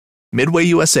Midway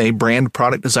USA brand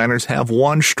product designers have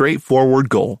one straightforward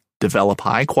goal: develop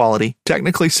high-quality,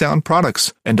 technically sound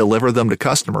products and deliver them to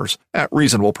customers at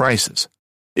reasonable prices.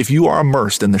 If you are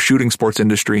immersed in the shooting sports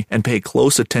industry and pay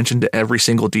close attention to every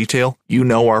single detail, you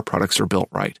know our products are built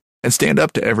right and stand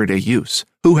up to everyday use.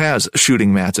 Who has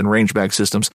shooting mats and range bag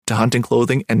systems to hunting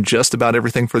clothing and just about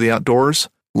everything for the outdoors?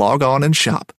 Log on and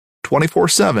shop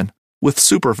 24/7 with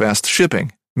super fast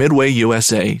shipping.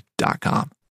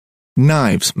 MidwayUSA.com.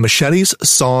 Knives, machetes,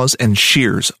 saws, and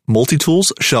shears,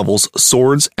 multi-tools, shovels,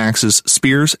 swords, axes,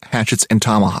 spears, hatchets, and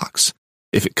tomahawks.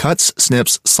 If it cuts,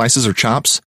 snips, slices, or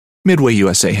chops, Midway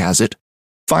USA has it.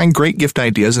 Find great gift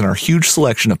ideas in our huge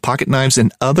selection of pocket knives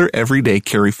and other everyday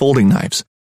carry folding knives.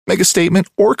 Make a statement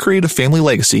or create a family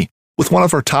legacy with one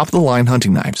of our top-of-the-line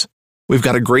hunting knives. We've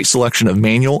got a great selection of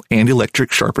manual and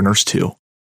electric sharpeners, too.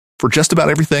 For just about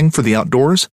everything for the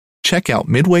outdoors, check out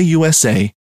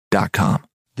MidwayUSA.com.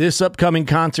 This upcoming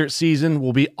concert season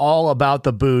will be all about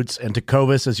the boots, and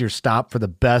Tecovas is your stop for the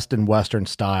best in Western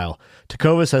style.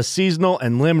 Tecovas has seasonal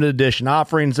and limited edition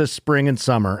offerings this spring and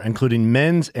summer, including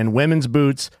men's and women's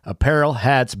boots, apparel,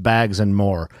 hats, bags, and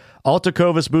more. All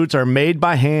Tecovas boots are made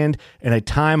by hand in a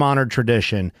time-honored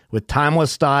tradition with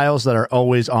timeless styles that are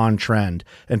always on trend.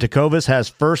 And Tecovas has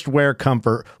first wear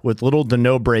comfort with little to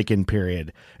no break-in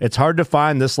period. It's hard to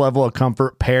find this level of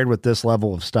comfort paired with this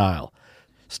level of style.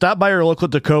 Stop by your local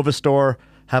Tecovas store,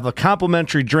 have a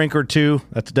complimentary drink or two,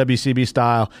 that's WCB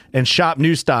style, and shop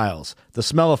new styles. The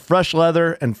smell of fresh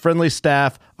leather and friendly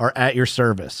staff are at your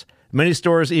service. Many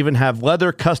stores even have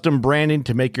leather custom branding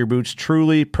to make your boots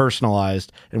truly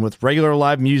personalized. And with regular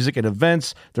live music and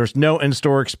events, there's no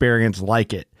in-store experience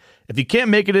like it. If you can't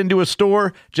make it into a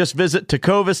store, just visit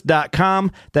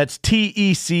tecovas.com. That's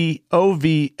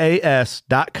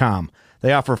TECOVAS.com.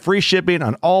 They offer free shipping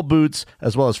on all boots,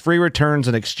 as well as free returns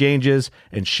and exchanges,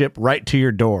 and ship right to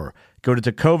your door. Go to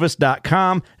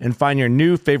tecovas.com and find your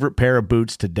new favorite pair of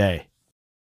boots today.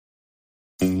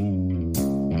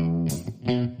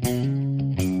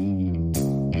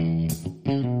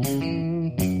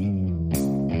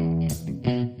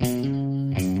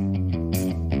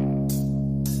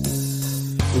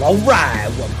 All right,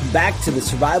 welcome back to the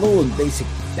Survival and Basic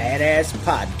Badass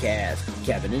Podcast with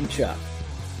Kevin and Chuck.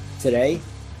 Today,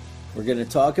 we're going to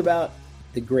talk about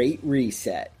the Great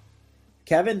Reset.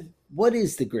 Kevin, what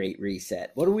is the Great Reset?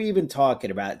 What are we even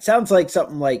talking about? It sounds like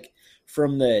something like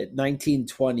from the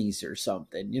 1920s or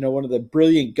something. You know, one of the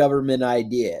brilliant government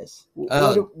ideas.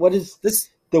 What is this?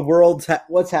 The world's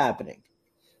what's happening?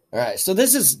 All right, so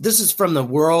this is from the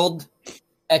World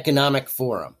Economic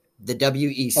Forum. The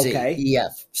WEC, okay.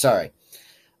 EF, sorry.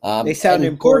 They sound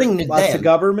important. Lots of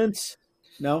governments?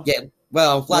 No? Yeah,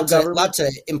 well, lots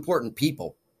of important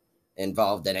people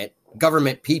involved in it.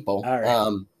 Government people.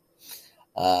 All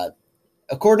right.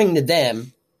 According to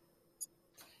them,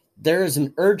 there is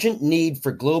an urgent need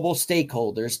for global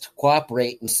stakeholders to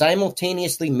cooperate in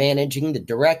simultaneously managing the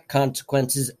direct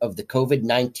consequences of the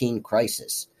COVID-19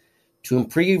 crisis. To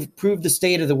improve the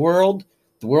state of the world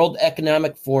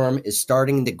Economic Forum is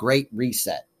starting the Great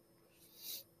Reset.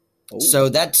 Oh. So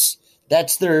that's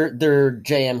their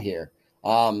jam here.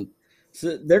 So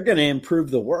they're going to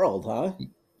improve the world, huh?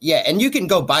 Yeah, and you can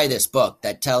go buy this book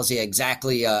that tells you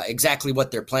exactly what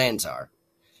their plans are.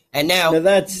 And now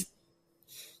that's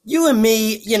you and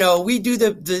me. You know, we do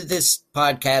this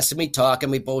podcast and we talk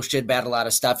and we bullshit about a lot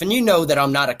of stuff. And you know that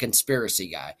I'm not a conspiracy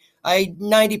guy.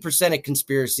 90% of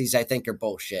conspiracies I think are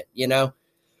bullshit. You know.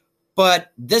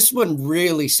 But this one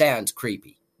really sounds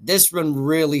creepy. This one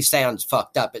really sounds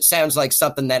fucked up. It sounds like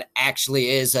something that actually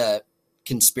is a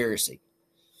conspiracy.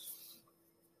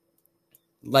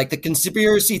 Like the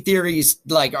conspiracy theories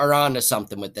are onto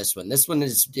something with this one. This one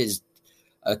is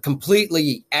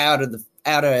completely out of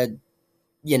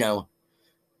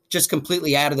just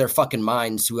completely out of their fucking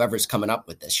minds, whoever's coming up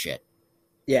with this shit.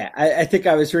 Yeah, I think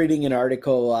I was reading an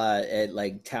article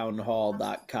at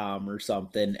townhall.com or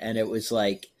something, and it was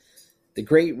like, the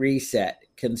Great Reset,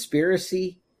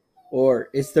 conspiracy, or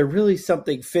is there really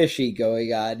something fishy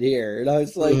going on here? And I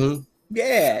was like,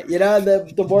 yeah,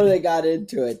 the more they got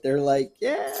into it, they're like,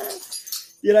 yeah,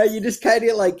 you just kind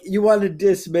of you want to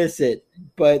dismiss it,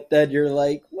 but then you're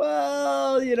like,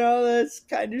 well, that's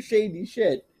kind of shady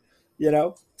shit,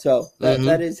 so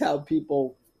that is how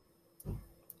people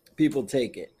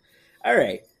take it. All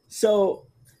right. So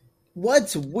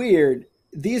what's weird,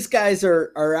 these guys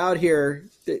are out here,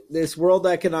 this World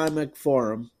Economic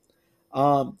Forum.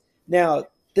 Now,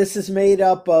 this is made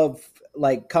up of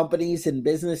companies and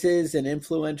businesses and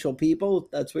influential people.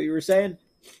 That's what you were saying?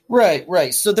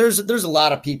 Right. So there's a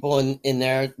lot of people in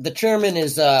there. The chairman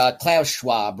is Klaus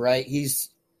Schwab, right? He's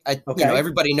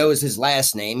everybody knows his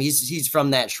last name. He's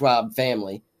from that Schwab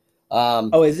family.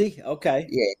 Oh, is he? Okay.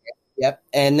 Yeah. Yep.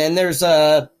 And then there's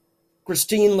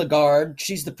Christine Lagarde.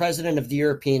 She's the president of the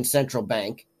European Central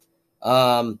Bank.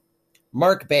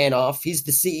 Mark Banoff. He's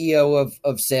the CEO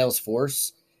of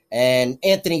Salesforce. And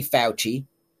Anthony Fauci.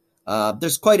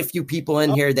 There's quite a few people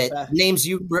in here that names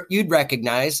you'd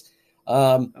recognize.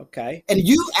 Okay. And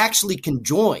you actually can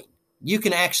join. You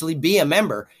can actually be a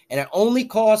member, and it only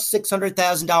costs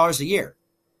 $600,000 a year.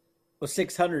 Well,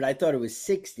 600. I thought it was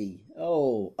 60.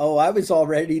 Oh, I was all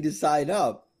ready to sign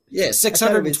up. Yeah,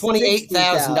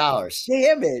 $628,000.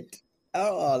 Damn it!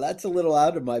 Oh, that's a little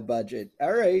out of my budget.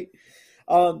 All right.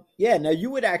 Yeah. Now you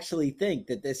would actually think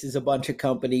that this is a bunch of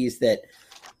companies that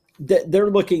they're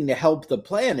looking to help the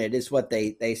planet, is what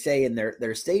they say in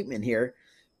their statement here.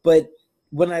 But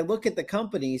when I look at the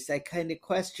companies, I kind of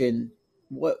question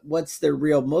what's their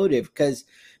real motive. Because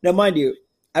now, mind you,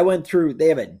 I went through. They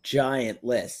have a giant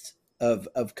list of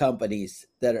companies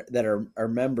that are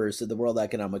members of the World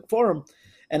Economic Forum,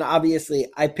 and obviously,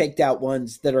 I picked out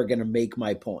ones that are going to make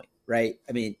my point. Right?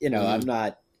 I mean, I'm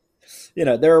not.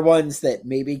 There are ones that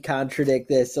maybe contradict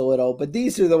this a little, but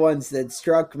these are the ones that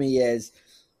struck me as,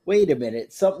 wait a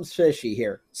minute, something's fishy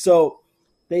here. So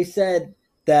they said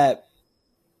that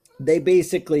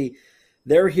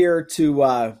they're here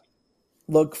to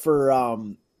look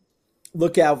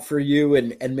out for you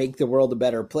and make the world a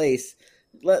better place.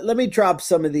 Let me drop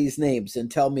some of these names and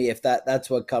tell me if that's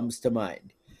what comes to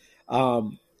mind.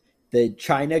 The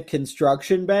China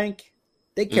Construction Bank,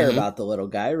 they care about the little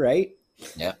guy, right?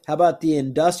 Yeah. How about the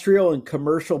Industrial and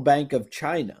Commercial Bank of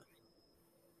China?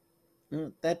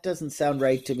 That doesn't sound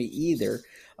right to me either.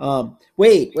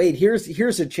 Wait.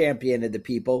 Here's a champion of the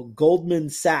people. Goldman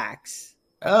Sachs.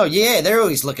 Oh yeah, they're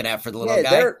always looking out for the little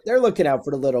guy. They're looking out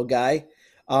for the little guy.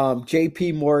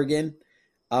 J.P. Morgan.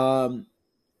 Let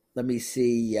me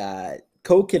see.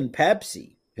 Coke and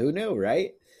Pepsi. Who knew,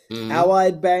 right?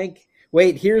 Allied Bank.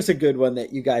 Wait, here's a good one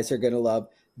that you guys are going to love.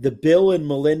 The Bill and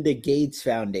Melinda Gates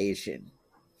Foundation.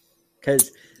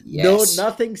 Because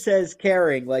nothing says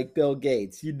caring like Bill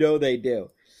Gates. You know they do.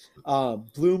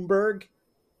 Bloomberg's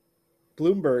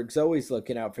always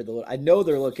looking out for I know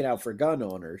they're looking out for gun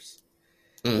owners.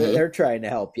 They're trying to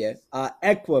help you.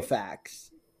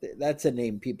 Equifax. That's a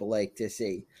name people like to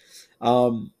see.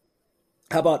 How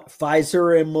about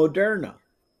Pfizer and Moderna?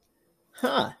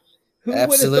 Huh. Who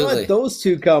would have thought those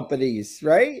two companies,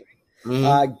 right?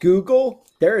 Google,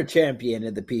 they're a champion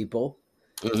of the people.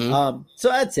 So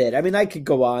that's it. I mean, I could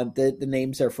go on. The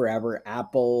names are forever.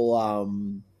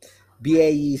 Apple,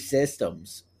 BAE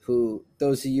Systems, who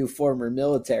those of you former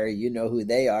military, you know who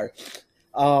they are.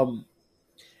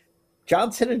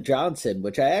 Johnson & Johnson,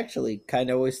 which I actually kind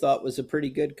of always thought was a pretty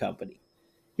good company.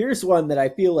 Here's one that I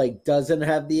feel like doesn't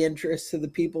have the interests of the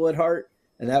people at heart,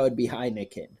 and that would be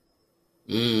Heineken.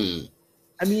 I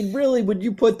mean, really, would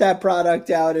you put that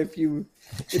product out if you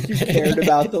cared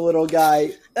about the little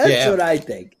guy? That's what I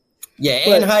think. Yeah,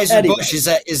 Anheuser-Busch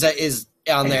is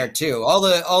on there too. All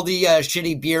the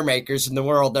shitty beer makers in the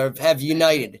world have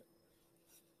united.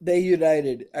 They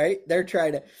united. All right, they're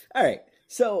trying to. All right,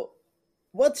 so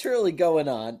what's really going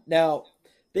on now?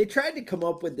 They tried to come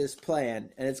up with this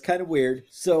plan, and it's kind of weird.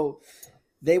 So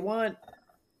they want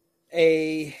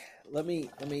a. Let me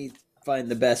find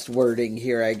the best wording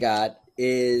here. I got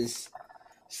is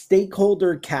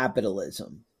stakeholder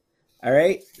capitalism. All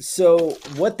right. So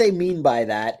what they mean by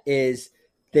that is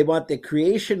they want the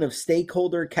creation of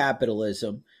stakeholder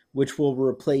capitalism, which will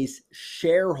replace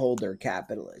shareholder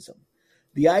capitalism.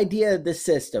 The idea of the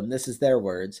system, this is their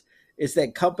words, is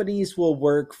that companies will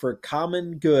work for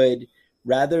common good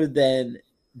rather than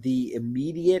the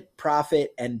immediate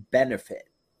profit and benefit.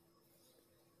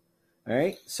 All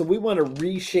right. So we want to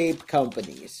reshape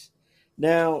companies.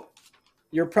 Now,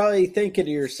 you're probably thinking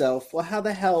to yourself, well, how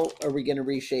the hell are we going to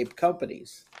reshape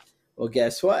companies? Well,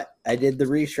 guess what? I did the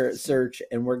research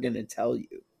and we're going to tell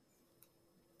you.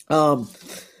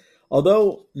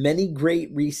 Although many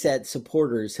Great Reset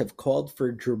supporters have called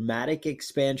for dramatic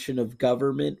expansion of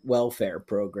government welfare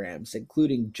programs,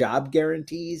 including job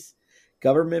guarantees,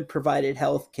 government-provided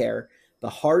health care, the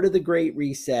heart of the Great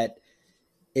Reset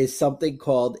is something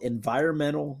called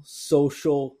environmental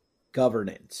social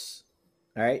governance.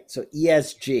 All right, so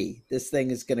ESG, this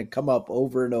thing is going to come up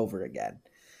over and over again.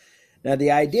 Now,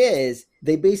 the idea is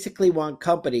they basically want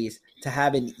companies to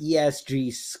have an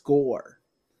ESG score,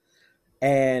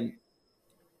 and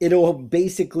it'll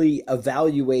basically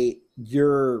evaluate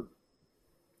your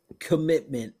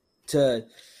commitment to.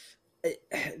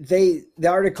 The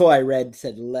article I read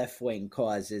said left-wing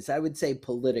causes. I would say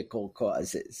political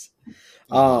causes.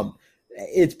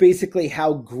 it's basically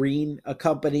how green a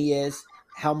company is,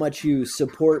 how much you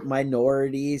support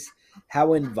minorities,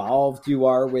 how involved you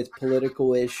are with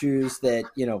political issues that,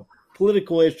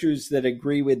 political issues that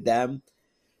agree with them.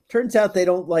 Turns out they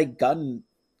don't like gun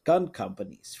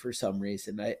companies for some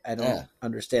reason. I don't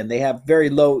understand. They have very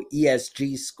low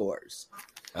ESG scores.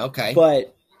 Okay.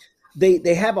 But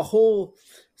they have a whole,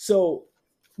 so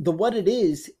what it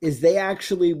is they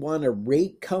actually want to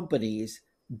rate companies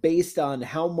based on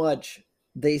how much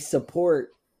they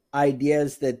support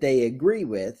ideas that they agree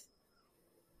with.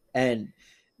 And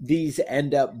these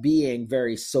end up being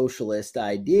very socialist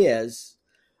ideas.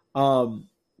 And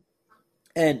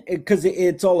because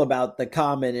it's all about the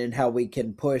common and how we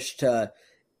can push to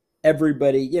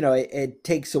everybody, it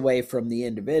takes away from the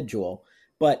individual.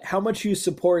 But how much you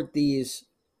support these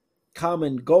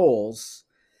common goals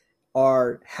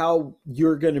are how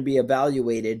you're going to be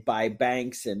evaluated by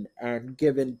banks and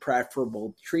given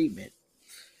preferable treatment.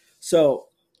 So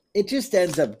it just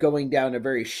ends up going down a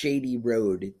very shady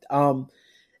road.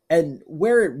 And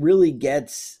where it really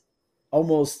gets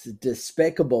almost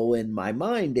despicable in my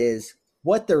mind is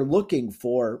what they're looking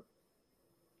for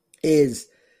is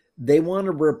they want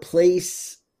to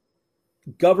replace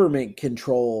government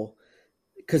control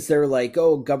because they're like,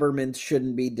 oh, governments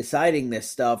shouldn't be deciding this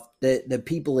stuff. The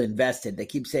people invested, they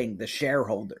keep saying the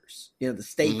shareholders, the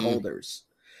stakeholders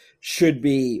should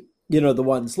be, the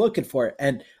ones looking for it.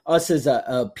 And us as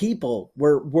a people,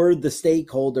 we're the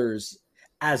stakeholders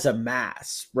as a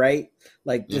mass, right?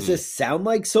 Like, does this sound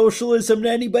like socialism to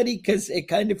anybody? Because it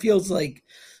kind of feels like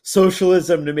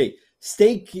socialism to me.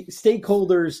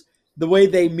 Stakeholders, the way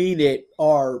they mean it,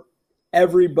 are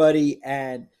everybody,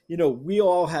 and we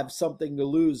all have something to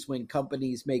lose when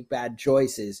companies make bad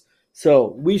choices.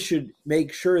 So we should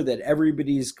make sure that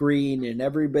everybody's green and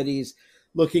everybody's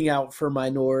looking out for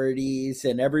minorities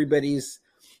and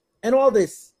and all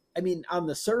this. I mean, on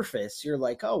the surface, you're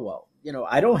like, oh, well,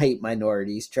 I don't hate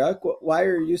minorities, Chuck. Why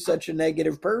are you such a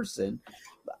negative person?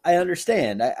 I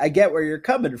understand. I get where you're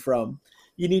coming from.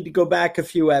 You need to go back a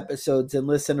few episodes and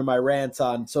listen to my rants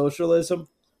on socialism.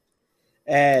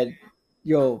 And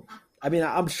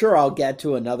I'm sure I'll get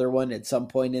to another one at some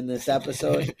point in this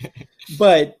episode.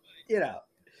 But the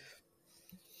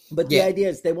idea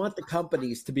is they want the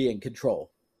companies to be in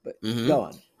control. But go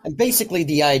on. And basically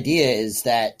the idea is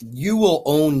that you will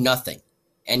own nothing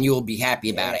and you will be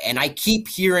happy about it. And I keep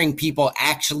hearing people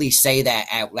actually say that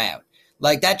out loud.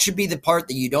 Like, that should be the part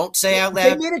that you don't say out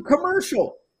loud. They made a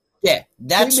commercial. Yeah,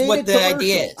 that's what the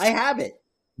idea is. I have it.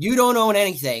 You don't own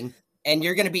anything, and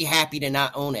you're going to be happy to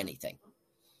not own anything.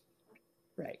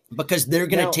 Right. Because they're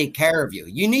going to take care of you.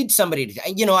 You need somebody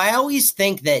to, I always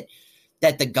think that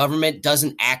the government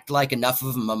doesn't act like enough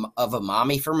of a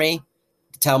mommy for me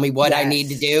to tell me what I need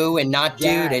to do and not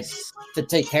do to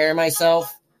take care of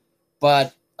myself.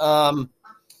 But,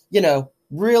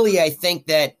 really, I think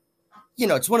that,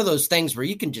 it's one of those things where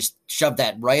you can just shove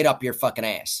that right up your fucking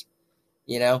ass.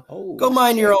 Go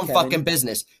mind your own fucking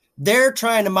business. They're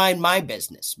trying to mind my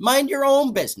business. Mind your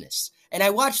own business. And I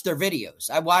watched their videos.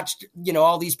 I watched,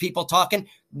 all these people talking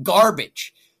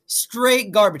garbage,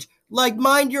 straight garbage. Like,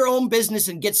 mind your own business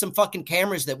and get some fucking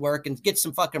cameras that work and get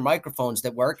some fucking microphones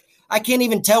that work. I can't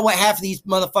even tell what half of these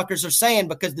motherfuckers are saying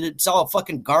because it's all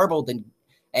fucking garbled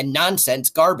and nonsense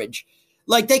garbage.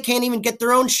 Like, they can't even get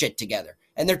their own shit together.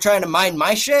 And they're trying to mind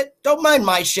my shit? Don't mind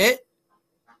my shit.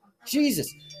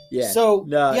 Jesus. Yeah. So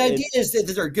the idea is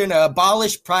that they're going to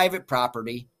abolish private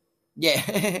property.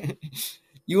 Yeah.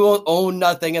 You won't own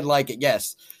nothing and like it.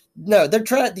 Yes. No,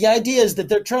 the idea is that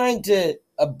they're trying to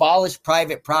abolish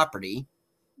private property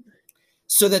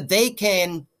so that they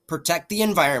can protect the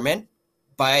environment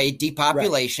by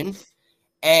depopulation,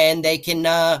 and they can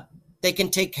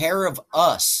take care of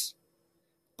us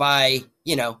by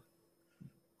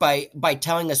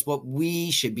telling us what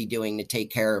we should be doing to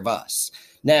take care of us.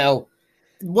 Now,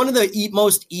 one of the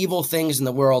most evil things in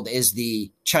the world is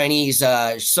the Chinese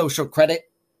social credit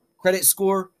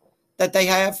score that they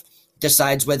have.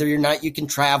 Decides whether or not you can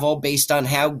travel based on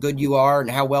how good you are and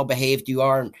how well behaved you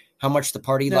are and how much the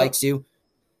party likes you.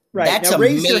 Right. That's now, a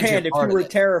raise major your hand if you were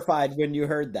it. terrified when you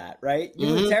heard that, right?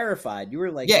 You were terrified. You were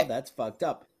like, oh, that's fucked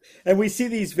up. And we see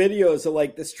these videos of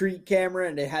like the street camera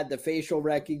and it had the facial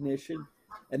recognition.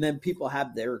 And then people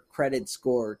have their credit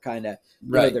score kind of,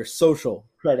 their social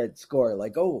credit score.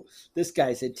 Like, oh, this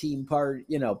guy's a team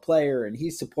player and he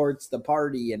supports the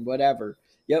party and whatever.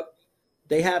 Yep.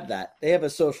 They have that. They have a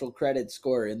social credit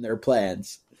score in their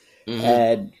plans.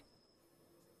 And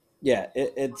yeah,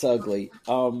 it's ugly.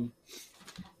 I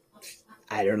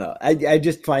don't know. I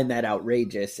just find that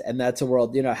outrageous. And that's a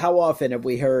world, how often have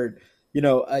we heard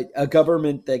a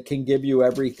government that can give you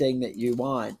everything that you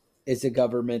want is a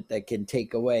government that can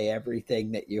take away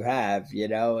everything that you have,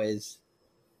 is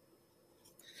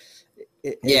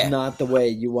Yeah. not the way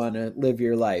you want to live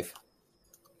your life.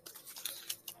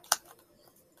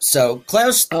 So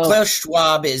Klaus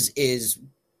Schwab is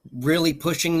really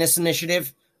pushing this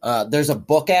initiative. There's a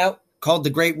book out called The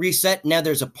Great Reset. Now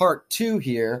there's a part 2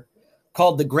 here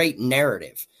called The Great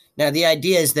Narrative. Now the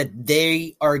idea is that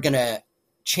they are going to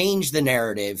change the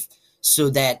narrative so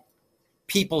that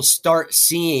people start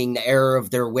seeing the error of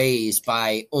their ways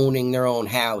by owning their own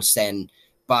house and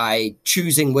by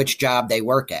choosing which job they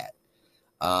work at.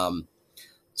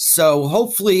 So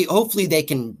hopefully they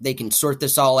can sort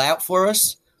this all out for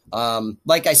us.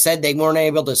 Like I said, they weren't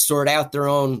able to sort out their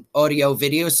own audio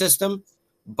video system,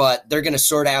 but they're going to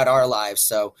sort out our lives.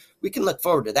 So we can look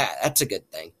forward to that. That's a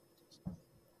good thing.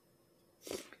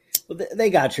 Well, they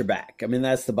got your back. I mean,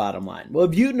 that's the bottom line. Well,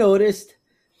 have you noticed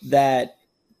that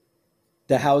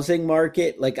the housing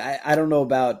market, like I don't know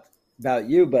about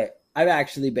you, but I've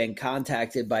actually been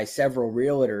contacted by several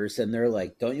realtors and they're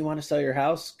like, don't you want to sell your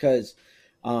house? Because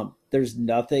there's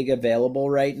nothing available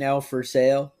right now for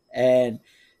sale. And,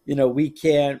 we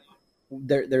can't,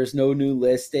 there's no new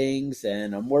listings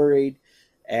and I'm worried.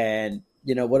 And,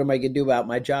 what am I going to do about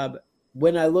my job?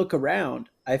 When I look around,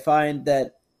 I find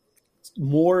that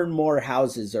more and more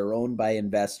houses are owned by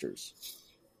investors.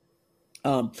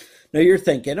 Now you're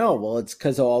thinking, oh, well, it's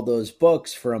because of all those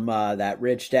books from that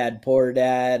Rich Dad, Poor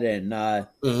Dad and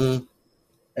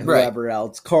whoever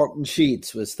else. Carlton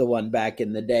Sheets was the one back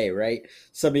in the day, right?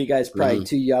 Some of you guys probably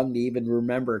too young to even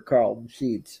remember Carlton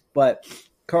Sheets, but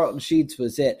Carlton Sheets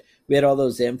was it. We had all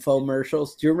those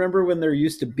infomercials. Do you remember when there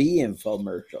used to be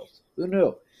infomercials? Who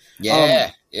knew?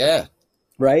 Yeah, yeah.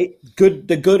 Right?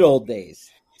 The good old days.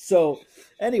 So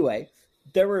anyway,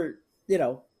 there were,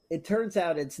 it turns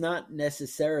out it's not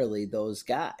necessarily those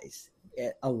guys.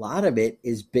 A lot of it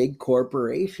is big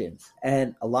corporations.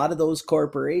 And a lot of those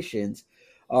corporations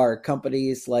are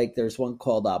companies like there's one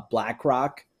called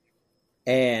BlackRock.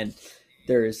 And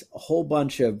there's a whole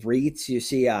bunch of REITs. You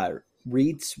see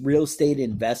REITs, Real Estate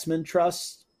Investment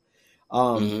Trusts,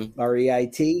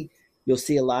 REIT. You'll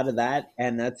see a lot of that.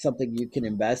 And that's something you can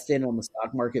invest in on the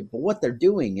stock market. But what they're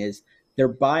doing is they're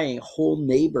buying whole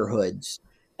neighborhoods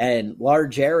and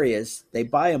large areas. They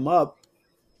buy them up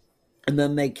and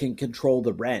then they can control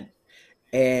the rent.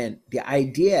 And the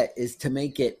idea is to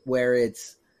make it where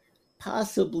it's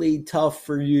possibly tough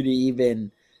for you to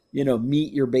even,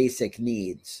 meet your basic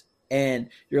needs. And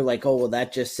you're like, oh, well,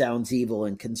 that just sounds evil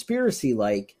and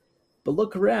conspiracy-like. But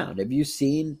look around. Have you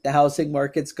seen the housing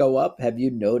markets go up? Have you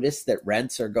noticed that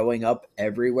rents are going up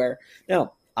everywhere?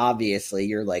 Now, obviously,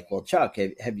 you're like, well, Chuck,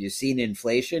 have you seen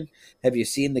inflation? Have you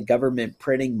seen the government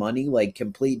printing money like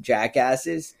complete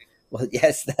jackasses? Well,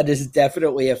 yes, that is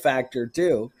definitely a factor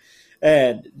too.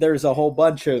 And there's a whole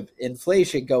bunch of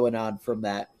inflation going on from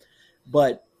that.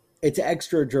 But it's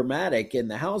extra dramatic in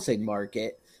the housing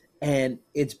market. And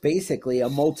it's basically a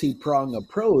multi-pronged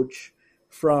approach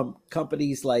from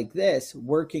companies like this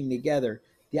working together.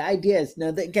 The idea is, now,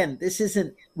 again, this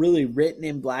isn't really written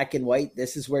in black and white.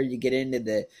 This is where you get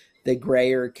into the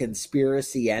grayer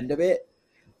conspiracy end of it.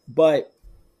 But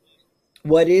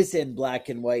what is in black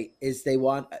and white is they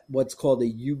want what's called a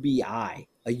UBI,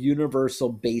 a universal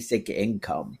basic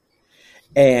income.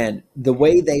 And the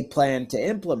way they plan to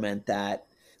implement that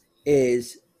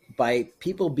is by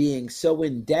people being so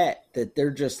in debt that they're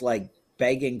just like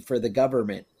begging for the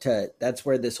government that's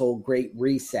where this whole great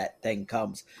reset thing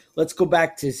comes. Let's go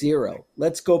back to zero.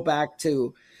 Let's go back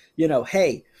to,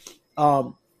 hey,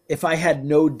 if I had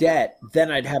no debt, then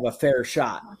I'd have a fair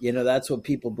shot. That's what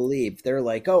people believe. They're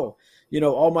like, oh,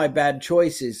 all my bad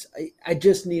choices, I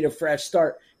just need a fresh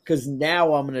start because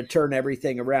now I'm going to turn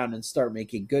everything around and start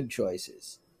making good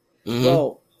choices.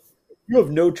 Well, if you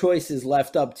have no choices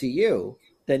left up to you,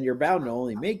 then you're bound to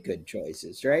only make good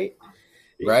choices, right?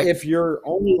 Right. If you're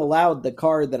only allowed the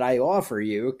car that I offer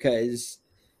you because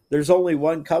there's only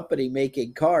one company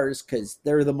making cars because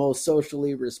they're the most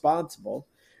socially responsible,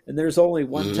 and there's only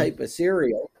one type of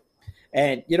cereal.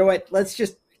 And you know what?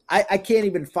 I can't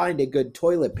even find a good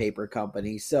toilet paper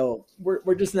company, so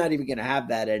we're just not even going to have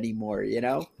that anymore,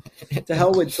 To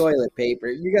hell with toilet paper.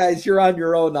 You guys, you're on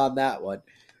your own on that one.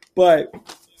 But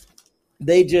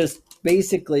they just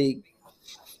basically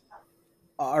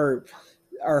are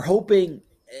hoping,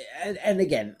 and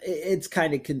again, it's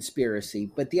kind of conspiracy,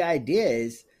 but the idea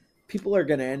is people are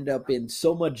going to end up in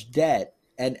so much debt,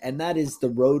 and that is the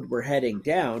road we're heading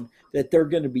down, that they're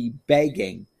going to be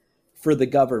begging for the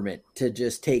government to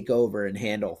just take over and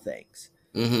handle things.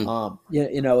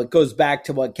 It goes back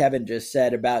to what Kevin just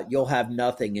said about you'll have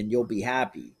nothing and you'll be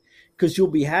happy, because you'll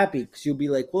be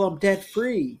like, well, I'm debt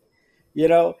free,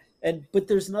 but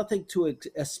there's nothing to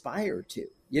aspire to.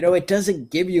 It doesn't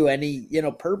give you any,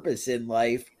 purpose in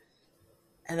life.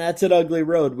 And that's an ugly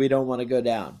road we don't want to go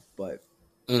down. But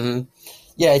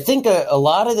yeah, I think a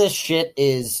lot of this shit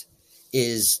is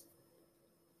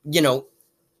you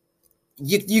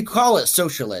call it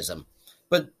socialism,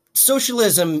 but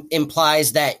socialism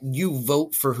implies that you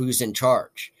vote for who's in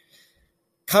charge.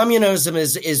 Communism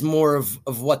is more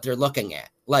of what they're looking at.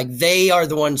 Like, they are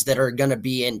the ones that are going to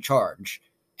be in charge,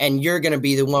 and you're going to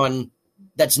be the one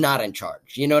that's not in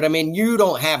charge. You know what I mean? You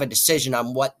don't have a decision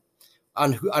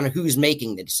on who's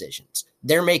making the decisions.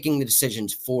 They're making the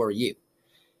decisions for you.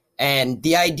 And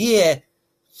the idea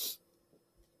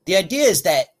is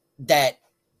that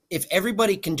if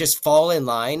everybody can just fall in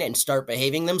line and start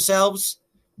behaving themselves,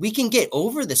 we can get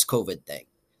over this COVID thing.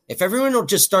 If everyone will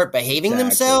just start behaving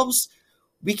themselves,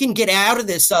 we can get out of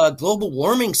this global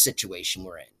warming situation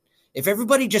we're in. If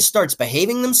everybody just starts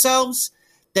behaving themselves,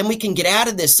 then we can get out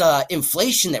of this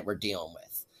inflation that we're dealing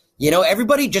with.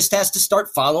 Everybody just has to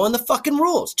start following the fucking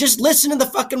rules. Just listen to the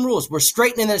fucking rules. We're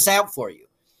straightening this out for you.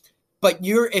 But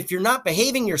if you're not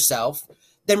behaving yourself,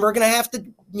 then we're going to have to,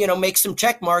 make some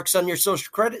check marks on your social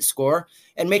credit score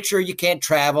and make sure you can't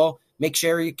travel, make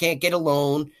sure you can't get a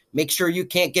loan, make sure you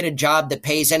can't get a job that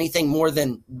pays anything more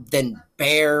than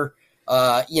bare,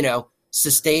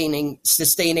 sustaining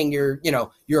your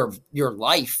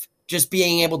life, just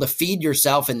being able to feed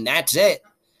yourself, and that's it,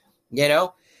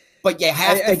 But you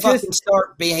have to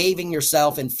start behaving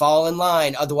yourself and fall in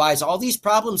line. Otherwise, all these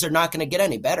problems are not going to get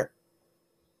any better.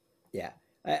 Yeah.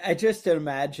 I just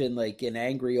imagine like an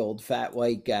angry old fat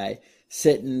white guy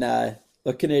sitting,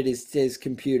 looking at his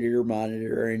computer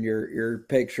monitor, and your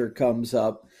picture comes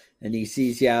up and he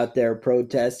sees you out there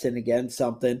protesting against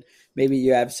something. Maybe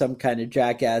you have some kind of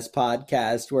jackass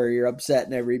podcast where you're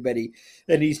upsetting everybody,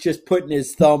 and he's just putting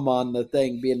his thumb on the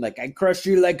thing, being like, I crush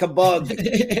you like a bug,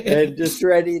 and just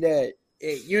ready to,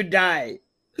 you die.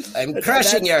 I'm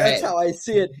crushing your head. That's how I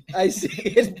see it. I see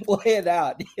it playing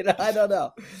out. I don't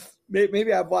know.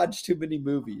 Maybe I've watched too many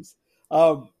movies.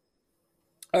 All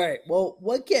right. Well,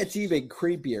 what gets even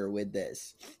creepier with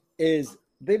this is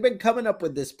they've been coming up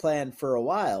with this plan for a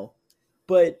while,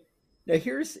 but now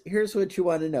here's what you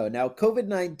want to know. Now,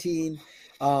 COVID-19,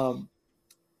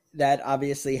 that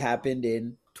obviously happened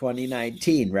in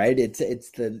 2019, right? It's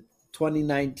the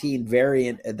 2019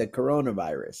 variant of the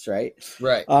coronavirus, right?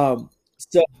 Right.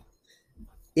 So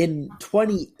in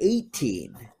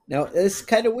 2018, now this is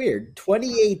kind of weird.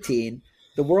 2018,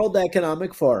 the World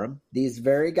Economic Forum, these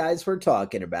very guys we're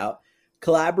talking about,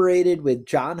 collaborated with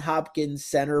Johns Hopkins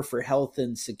Center for Health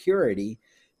and Security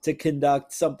to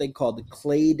conduct something called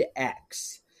Clade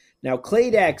X. Now,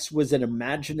 Clade X was an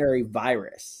imaginary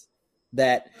virus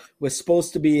that was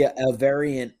supposed to be a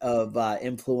variant of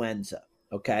influenza,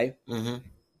 okay? Mm-hmm.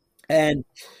 And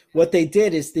what they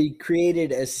did is they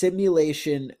created a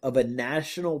simulation of a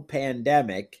national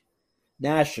pandemic,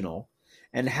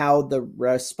 and how the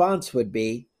response would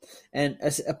be. And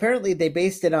apparently they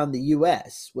based it on the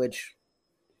U.S., which,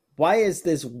 why is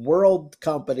this world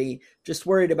company just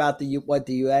worried about what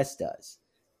the U.S. does?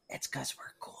 It's because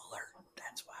we're cooler.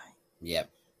 That's why.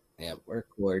 Yep. We're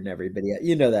cooler than everybody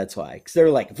else. That's why. Because they're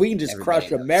like, if we can just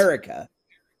crush America,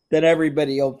 then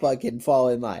everybody will fucking fall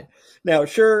in line. Now,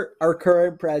 sure, our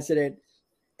current president,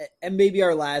 and maybe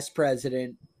our last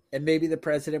president, and maybe the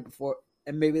president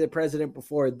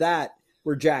before that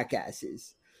were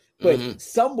jackasses. But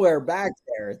somewhere back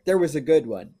there was a good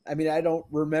one. I mean, I don't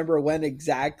remember when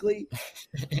exactly,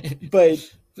 but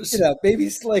maybe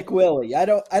Slick Willie. I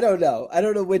don't know. I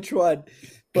don't know which one,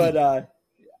 but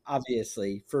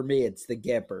obviously for me it's the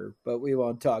Gipper. But we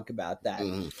won't talk about that.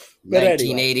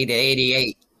 1980 to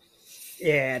 88.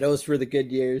 Yeah, those were the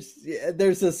good years. Yeah,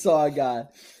 there's a song.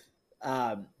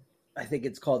 I think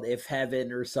it's called If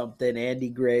Heaven or something, Andy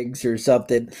Griggs or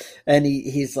something. And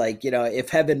he's like, if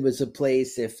heaven was a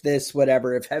place, if this,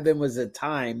 whatever, if heaven was a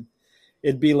time,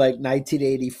 it'd be like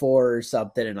 1984 or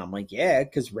something. And I'm like, yeah,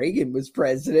 because Reagan was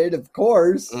president, of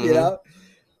course,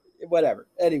 whatever.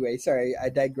 Anyway, sorry, I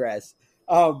digress.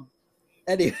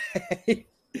 Anyway,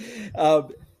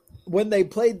 when they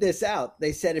played this out,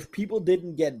 they said if people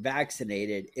didn't get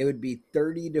vaccinated, it would be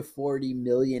 30 to 40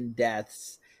 million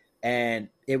deaths, and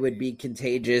it would be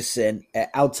contagious and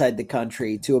outside the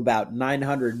country to about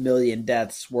 900 million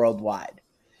deaths worldwide.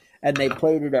 And they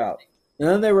played it out. And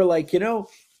then they were like,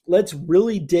 let's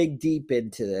really dig deep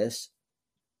into this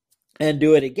and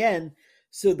do it again.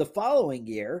 So the following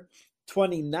year,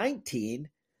 2019,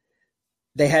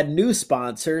 they had new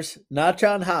sponsors, not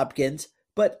John Hopkins,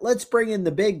 but let's bring in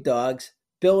the big dogs,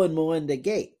 Bill and Melinda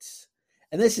Gates.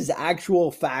 And this is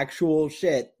actual factual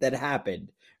shit that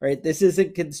happened, right? This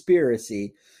isn't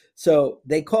conspiracy. So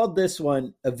they called this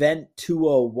one Event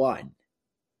 201.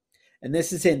 And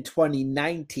this is in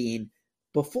 2019,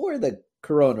 before the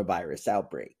coronavirus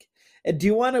outbreak. And do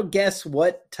you want to guess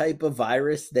what type of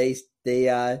virus they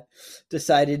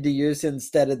decided to use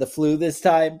instead of the flu this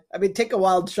time? I mean, take a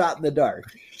wild shot in the dark.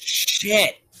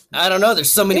 Shit. I don't know.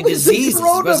 There's so many It was diseases. The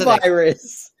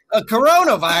coronavirus. A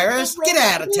coronavirus? Get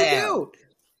out of town. Dude.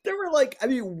 They were like, I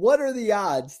mean, what are the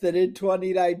odds that in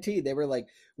 2019, they were like,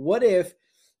 what if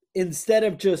instead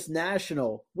of just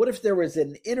national, what if there was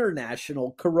an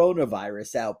international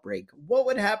coronavirus outbreak? What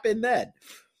would happen then?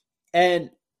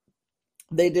 And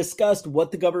they discussed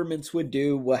what the governments would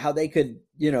do, how they could,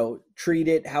 treat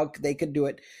it, how they could do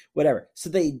it, whatever. So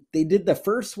they did the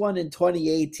first one in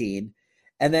 2018,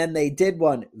 and then they did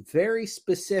one very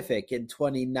specific in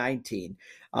 2019.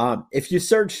 If you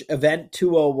search Event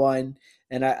 201,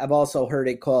 and I've also heard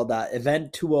it called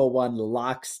Event 201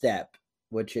 Lockstep,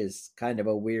 which is kind of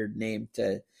a weird name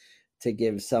to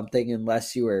give something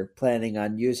unless you were planning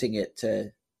on using it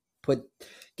to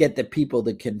get the people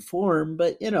to conform.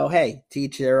 But, hey, to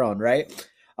each their own, right?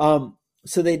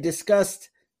 So they discussed,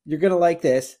 you're going to like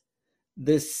this,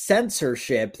 the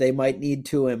censorship they might need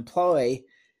to employ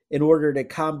in order to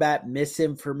combat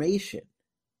misinformation.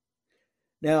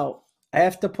 Now, I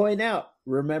have to point out,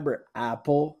 remember,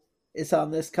 Apple is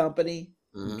on this company,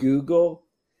 Google,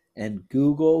 and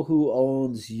Google, who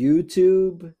owns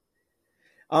YouTube.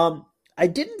 I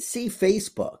didn't see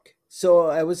Facebook, so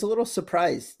I was a little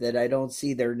surprised that I don't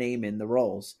see their name in the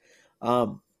rolls.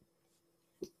 But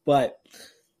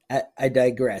I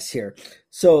digress here.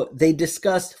 So they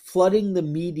discussed flooding the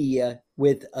media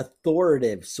with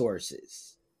authoritative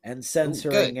sources and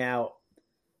censoring out.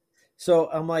 So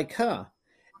I'm like, huh.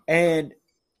 And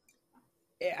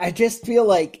I just feel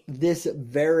like this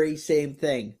very same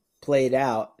thing played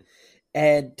out.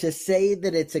 And to say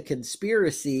that it's a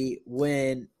conspiracy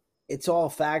when it's all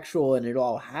factual and it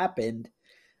all happened,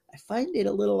 I find it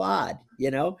a little odd,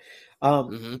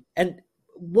 And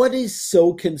what is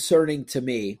so concerning to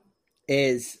me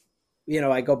is,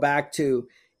 I go back to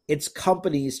it's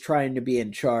companies trying to be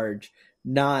in charge,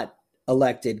 not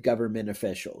elected government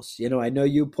officials. I know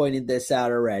you pointed this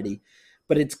out already,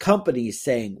 but it's companies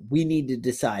saying we need to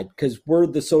decide because we're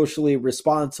the socially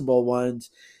responsible ones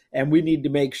and we need to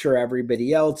make sure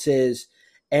everybody else is.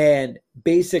 And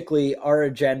basically our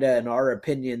agenda and our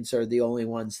opinions are the only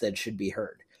ones that should be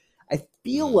heard. I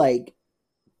feel like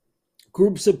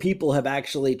groups of people have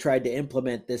actually tried to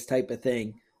implement this type of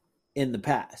thing in the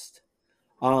past.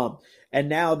 And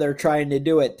now they're trying to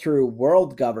do it through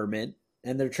world government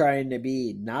and they're trying to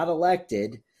be not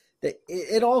elected.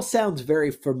 It all sounds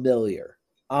very familiar.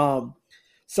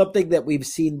 Something that we've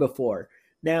seen before.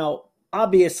 Now,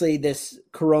 obviously, this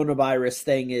coronavirus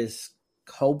thing is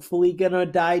hopefully going to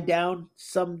die down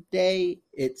someday.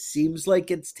 It seems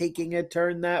like it's taking a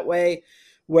turn that way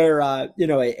where,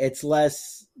 it's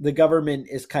less, the government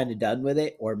is kind of done with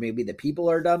it, or maybe the people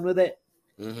are done with it.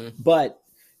 But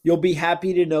you'll be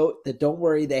happy to note that don't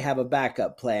worry, they have a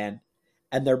backup plan.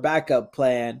 And their backup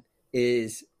plan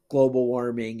is global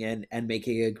warming and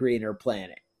making a greener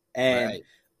planet. And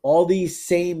all these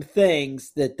same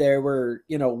things that there were,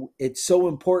 it's so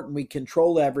important we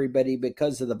control everybody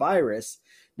because of the virus.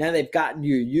 Now they've gotten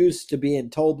you used to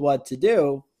being told what to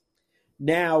do.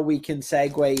 Now we can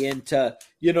segue into,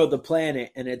 the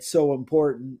planet, and it's so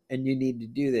important and you need to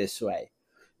do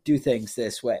things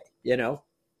this way,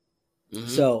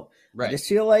 So I just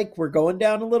feel like we're going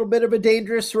down a little bit of a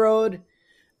dangerous road.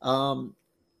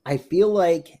 I feel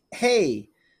like, hey,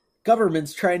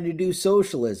 government's trying to do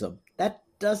socialism. That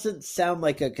doesn't sound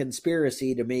like a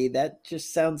conspiracy to me. That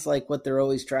just sounds like what they're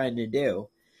always trying to do.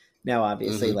 Now,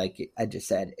 obviously, like I just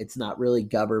said, it's not really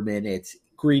government. It's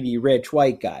greedy, rich,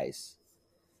 white guys.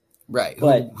 Right.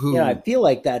 But who I feel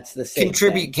like that's the same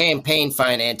contribute thing. Campaign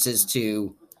finances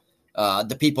to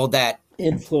the people that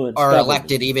influence are government.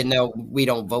 elected, even though we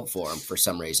don't vote for them for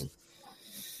some reason.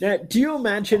 Now, do you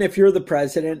imagine if you're the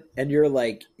president and you're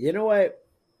like, you know what?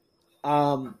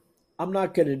 I'm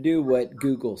not going to do what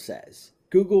Google says.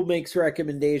 Google makes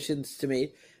recommendations to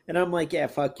me. And I'm like, yeah,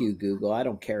 fuck you, Google. I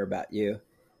don't care about you.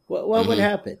 What would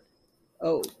happen?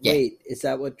 Oh, wait, is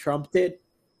that what Trump did?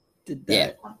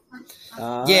 No,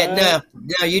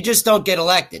 you just don't get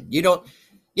elected. You don't,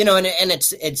 and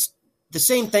it's the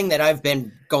same thing that I've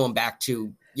been going back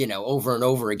to, over and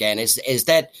over again is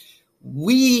that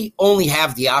we only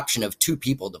have the option of two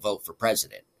people to vote for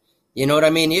president. You know what I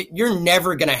mean? You're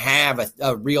never going to have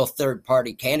a real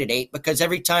third-party candidate because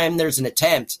every time there's an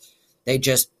attempt, they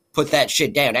just put that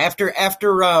shit down. After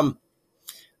Ross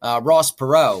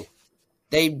Perot,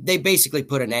 they basically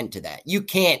put an end to that. You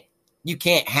can't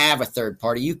have a third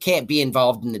party. You can't be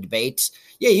involved in the debates.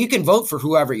 Yeah, you can vote for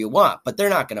whoever you want, but they're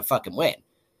not going to fucking win.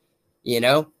 You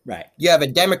know? Right. You have a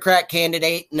Democrat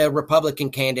candidate and a Republican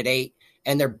candidate,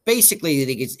 and they're basically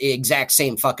the exact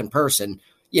same fucking person,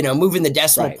 you know, moving the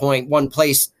decimal point one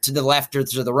place to the left or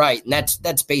to the right. And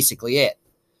that's basically it.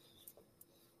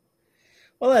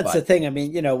 Well, that's the thing. I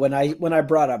mean, you know, when I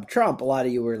brought up Trump, a lot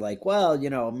of you were like, well,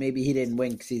 you know, maybe he didn't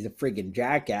win because he's a friggin'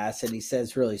 jackass and he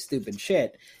says really stupid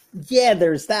shit. Yeah,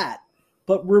 there's that.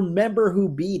 But remember who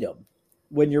beat him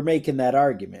when you're making that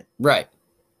argument. Right.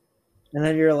 And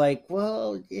then you're like,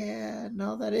 well, yeah,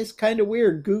 no, that is kind of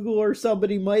weird. Google or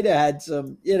somebody might have had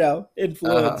some, you know,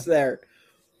 influence there.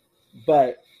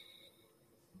 But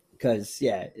because,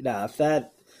 yeah, no, if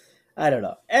that, I don't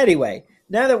know. Anyway,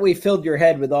 now that we filled your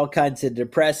head with all kinds of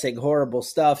depressing, horrible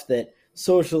stuff that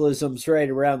socialism's right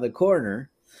around the corner,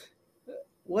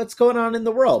 what's going on in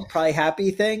the world? Probably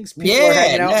happy things. People are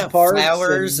hanging out in parks,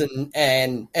 flowers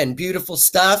and beautiful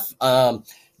stuff.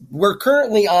 We're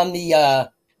currently on the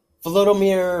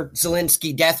Volodymyr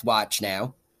Zelensky death watch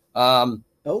now.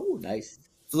 Oh, nice.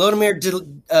 Volodymyr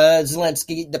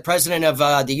Zelensky, the president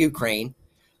of the Ukraine,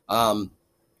 who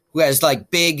has like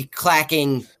big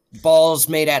clacking balls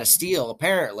made out of steel,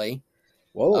 apparently.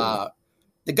 Whoa.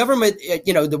 The government,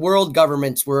 you know, the world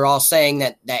governments were all saying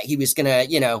that he was going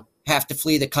to, you know, have to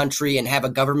flee the country and have a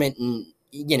government in,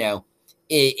 you know,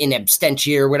 in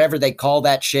absentia or whatever they call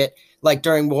that shit. Like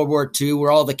during World War II,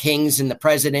 where all the kings and the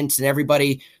presidents and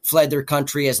everybody fled their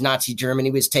country as Nazi Germany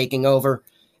was taking over.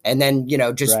 And then, you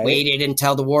know, just waited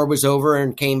until the war was over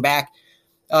and came back.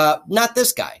 Not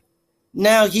this guy.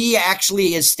 Now he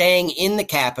actually is staying in the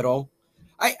capital.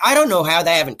 I don't know how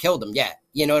they haven't killed him yet.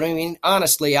 You know what I mean?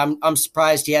 Honestly, I'm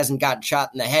surprised he hasn't gotten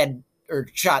shot in the head or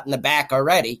shot in the back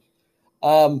already.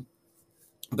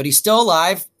 But he's still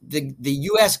alive. The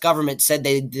U.S. government said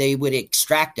they would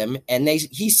extract him, and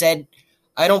he said,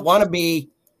 I don't want to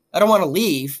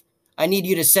leave. I need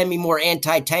you to send me more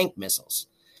anti-tank missiles.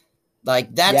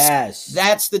 Like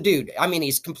that's the dude. I mean,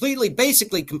 he's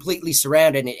basically completely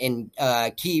surrounded in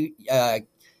Kyiv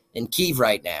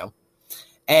right now,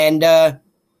 and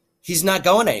he's not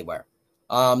going anywhere.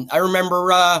 I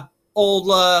remember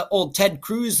old Ted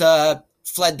Cruz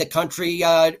fled the country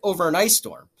over an ice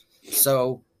storm.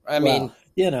 So, I mean,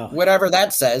 you know, whatever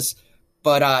that says,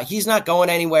 but he's not going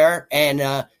anywhere.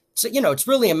 And so, you know, it's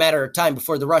really a matter of time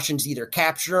before the Russians either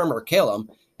capture him or kill him.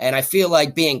 And I feel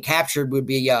like being captured would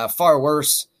be far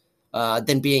worse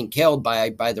than being killed by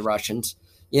the Russians.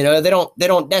 You know, they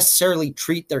don't necessarily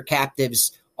treat their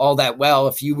captives all that well.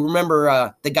 If you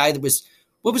remember the guy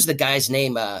what was the guy's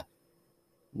name?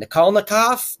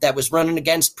 Nikolnikov that was running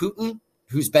against Putin,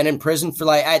 who's been in prison for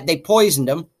they poisoned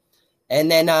him. And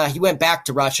then he went back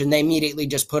to Russia, and they immediately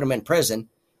just put him in prison,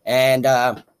 and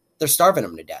they're starving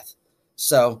him to death.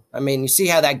 So, I mean, you see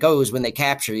how that goes when they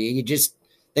capture you.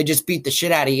 They just beat the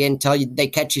shit out of you until they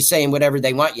catch you saying whatever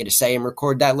they want you to say and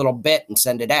record that little bit and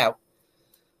send it out.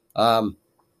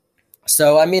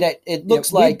 So, I mean, it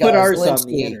looks like we put ours Zelensky, on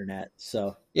the internet.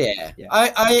 So, yeah.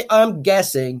 I'm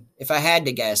guessing, if I had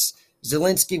to guess,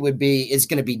 Zelensky is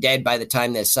going to be dead by the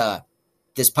time this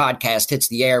podcast hits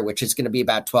the air, which is going to be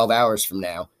about 12 hours from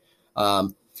now.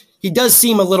 He does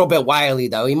seem a little bit wily,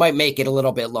 though. He might make it a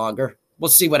little bit longer. We'll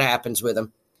see what happens with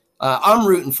him. I'm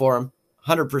rooting for him,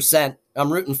 100%.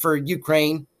 I'm rooting for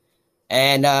Ukraine,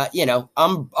 and you know,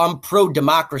 I'm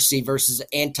pro-democracy versus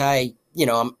I'm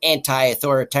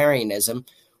anti-authoritarianism,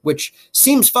 which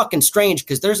seems fucking strange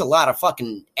because there's a lot of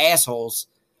fucking assholes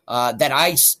that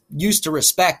I used to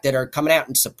respect that are coming out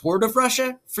in support of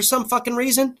Russia for some fucking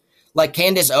reason. Like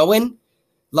Candace Owen,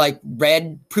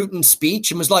 read Putin's speech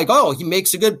and was like, oh, he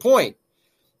makes a good point.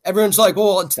 Everyone's like,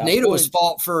 well, it's NATO's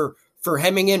fault for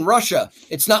hemming in Russia.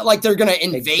 It's not like they're going to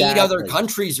invade other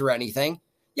countries or anything.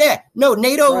 Yeah, no,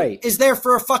 NATO is there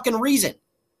for a fucking reason.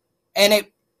 And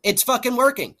it's fucking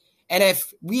working. And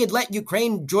if we had let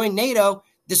Ukraine join NATO,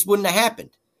 this wouldn't have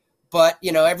happened. But,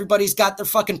 you know, everybody's got their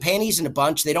fucking panties in a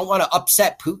bunch. They don't want to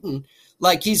upset Putin.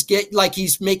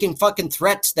 He's making fucking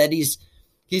threats that he's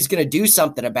going to do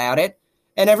something about it.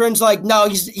 And everyone's like, no,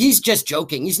 he's just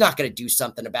joking. He's not going to do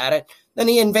something about it. Then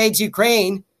he invades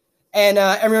Ukraine, and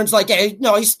everyone's like, hey,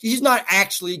 no, he's not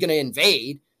actually going to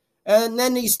invade. And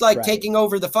then he's taking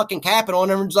over the fucking capital,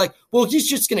 and everyone's like, well, he's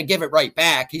just going to give it right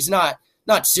back. He's not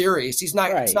serious. He's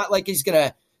not. It's not like he's going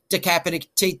to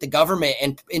decapitate the government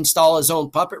and install his own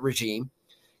puppet regime.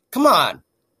 Come on.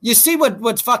 You see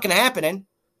what's fucking happening,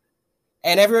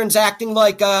 and everyone's acting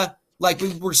like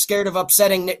we were scared of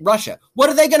upsetting Russia. What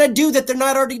are they going to do that they're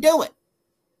not already doing?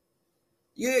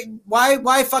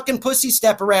 Why fucking pussy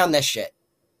step around this shit?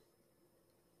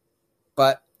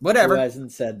 But whatever. Who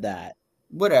hasn't said that?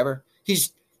 Whatever.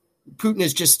 Putin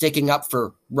is just sticking up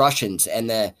for Russians,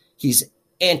 and he's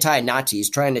anti-Nazi. He's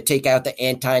trying to take out the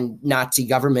anti-Nazi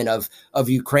government of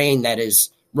Ukraine that is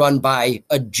run by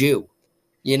a Jew.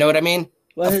 You know what I mean?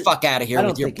 Well, the fuck out of here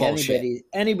with your bullshit.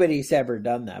 Anybody's ever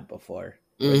done that before.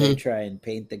 Where they try and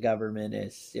paint the government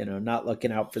as, not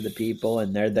looking out for the people,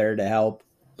 and they're there to help.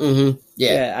 Mm-hmm.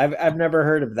 Yeah. I've never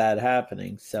heard of that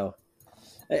happening. So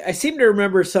I seem to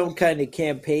remember some kind of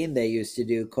campaign they used to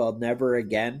do called Never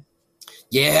Again.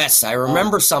 Yes, I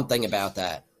remember something about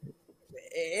that.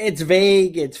 It's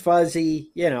vague. It's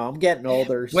fuzzy. I'm getting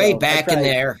older. Way back in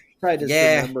there. Probably just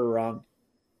remember wrong.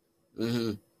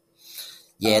 Mm-hmm.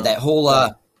 Yeah, that whole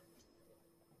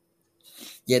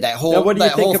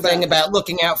thing about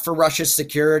looking out for Russia's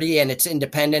security and its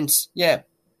independence. Yeah.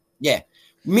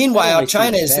 Meanwhile,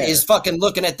 China is fucking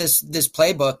looking at this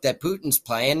playbook that Putin's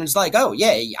playing, and it's like, oh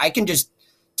yeah, I can just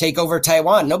take over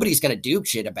Taiwan. Nobody's going to do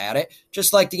shit about it.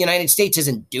 Just like the United States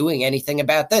isn't doing anything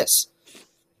about this.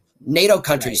 NATO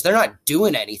countries, They're not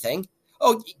doing anything.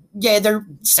 Oh yeah, they're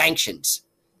sanctions.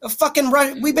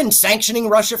 We've been sanctioning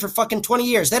Russia for fucking 20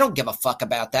 years. They don't give a fuck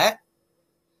about that.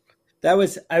 I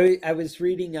was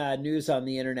reading news on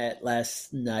the internet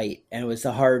last night, and it was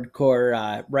a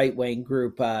hardcore right-wing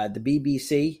group, the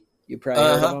BBC. You probably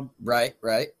heard of them. Right.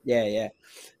 Yeah.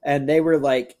 And they were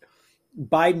like,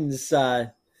 Biden's,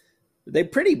 they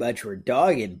pretty much were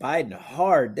dogging Biden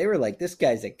hard. They were like, this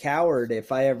guy's a coward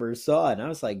if I ever saw it. And I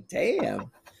was like, damn.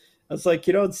 I was like,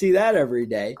 you don't see that every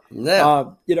day.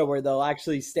 No. Where they'll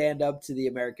actually stand up to the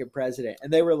American president.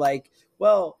 And they were like,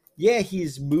 well, yeah,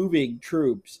 he's moving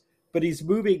troops. But he's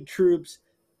moving troops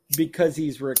because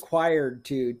he's required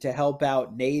to help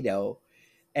out NATO.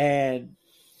 And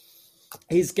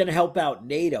he's going to help out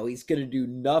NATO. He's going to do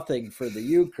nothing for the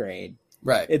Ukraine.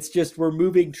 Right. It's just we're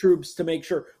moving troops to make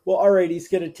sure, well, all right, he's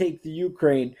going to take the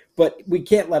Ukraine, but we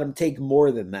can't let him take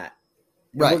more than that.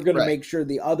 Right. We're going to make sure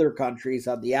the other countries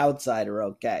on the outside are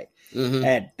okay. Mm-hmm.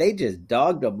 And they just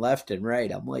dogged him left and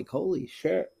right. I'm like, holy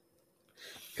shit.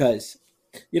 Because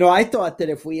I thought that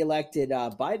if we elected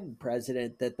Biden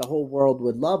president, that the whole world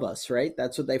would love us, right?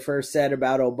 That's what they first said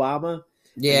about Obama.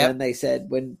 Yeah. And then they said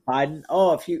when Biden,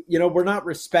 if we're not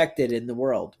respected in the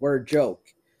world. We're a joke.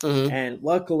 Mm-hmm. And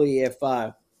luckily, if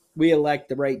we elect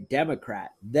the right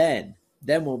Democrat, then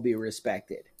we'll be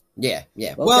respected. Yeah.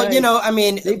 Okay. Well,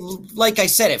 like I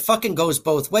said, it fucking goes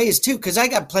both ways, too, because I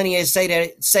got plenty to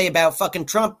say about fucking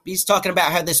Trump. He's talking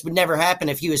about how this would never happen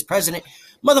if he was president.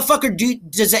 Motherfucker,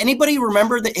 does anybody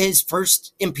remember his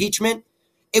first impeachment?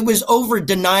 It was over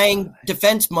denying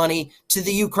defense money to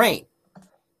the Ukraine.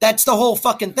 That's the whole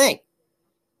fucking thing.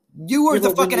 You were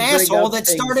the fucking asshole that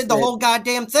started the whole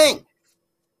goddamn thing.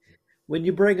 When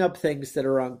you bring up things that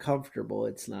are uncomfortable,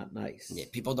 it's not nice. Yeah,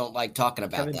 people don't like talking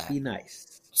about Kevin, that. Be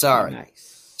nice. Sorry. Be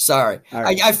nice. Sorry.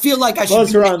 Right. I feel like I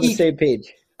should be on the same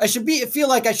page. I feel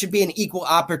like I should be an equal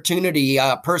opportunity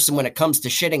person when it comes to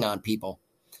shitting on people.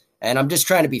 And I'm just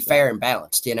trying to be fair and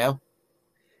balanced,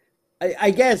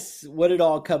 I guess what it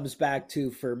all comes back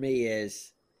to for me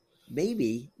is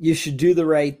maybe you should do the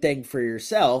right thing for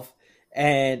yourself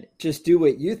and just do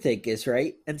what you think is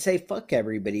right and say fuck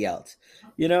everybody else.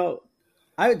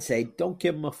 I would say don't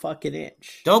give them a fucking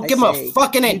inch. Don't give them a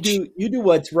fucking inch. You do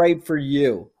what's right for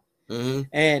you. Mm-hmm.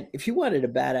 And if you wanted a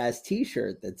badass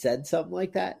t-shirt that said something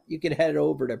like that, you can head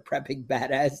over to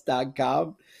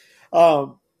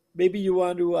preppingbadass.com. Maybe you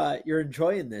want to, you're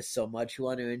enjoying this so much, you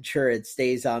want to ensure it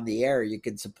stays on the air. You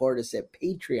can support us at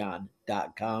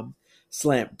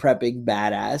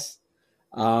patreon.com/preppingbadass.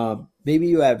 Maybe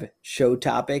you have show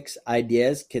topics,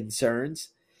 ideas, concerns.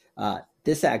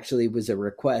 This actually was a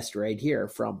request right here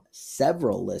from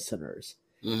several listeners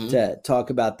to talk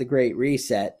about the Great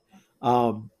Reset.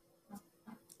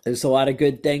 There's a lot of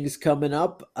good things coming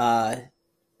up. We're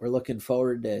looking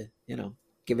forward to,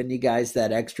 giving you guys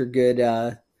that extra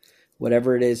good,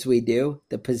 whatever it is we do,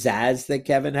 the pizzazz that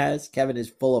Kevin has. Kevin is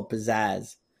full of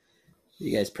pizzazz.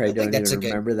 You guys probably don't even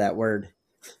remember that word.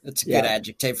 That's a good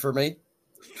adjective for me.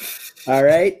 All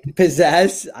right.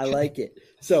 Pizzazz. I like it.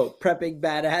 So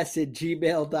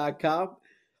preppingbadass@gmail.com.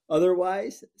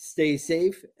 Otherwise, stay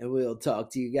safe and we'll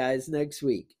talk to you guys next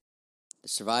week. The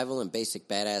Survival and Basic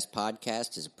Badass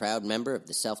podcast is a proud member of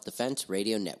the Self-Defense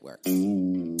Radio Network.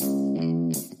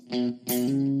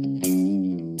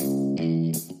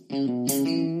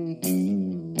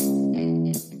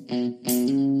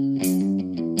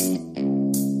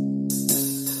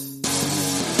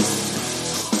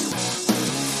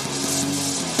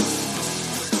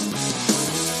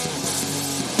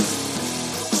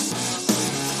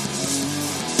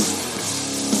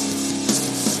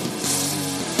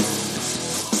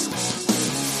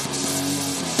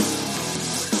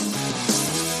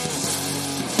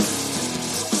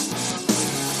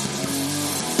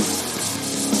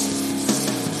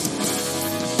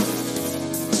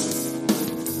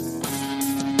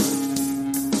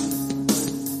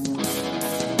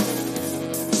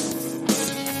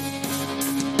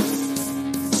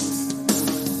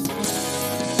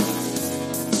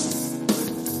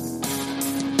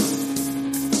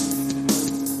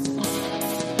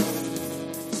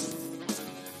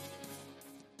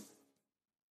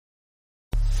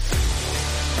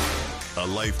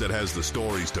 life that has the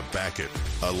stories to back it.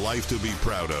 A life to be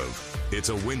proud of. It's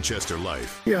a Winchester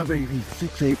life. Yeah, baby.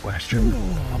 6'8" Western.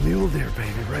 Oh, mule deer,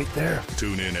 baby, right there.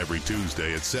 Tune in every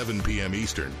Tuesday at 7 p.m.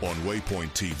 Eastern on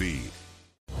Waypoint TV.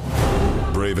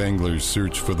 Brave anglers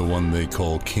search for the one they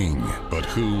call king, but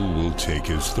who will take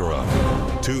his throne?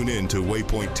 Tune in to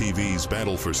Waypoint TV's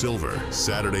Battle for Silver,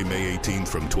 Saturday, May 18th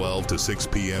from 12 to 6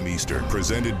 p.m. Eastern.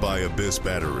 Presented by Abyss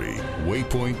Battery.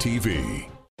 Waypoint TV.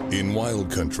 In Wild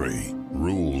Country,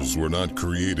 rules were not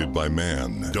created by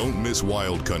man. Don't miss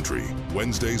Wild Country,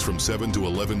 Wednesdays from 7 to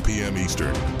 11 p.m.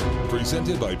 Eastern.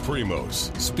 Presented by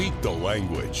Primos. Speak the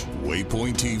language.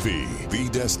 Waypoint TV, the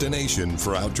destination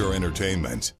for outdoor entertainment.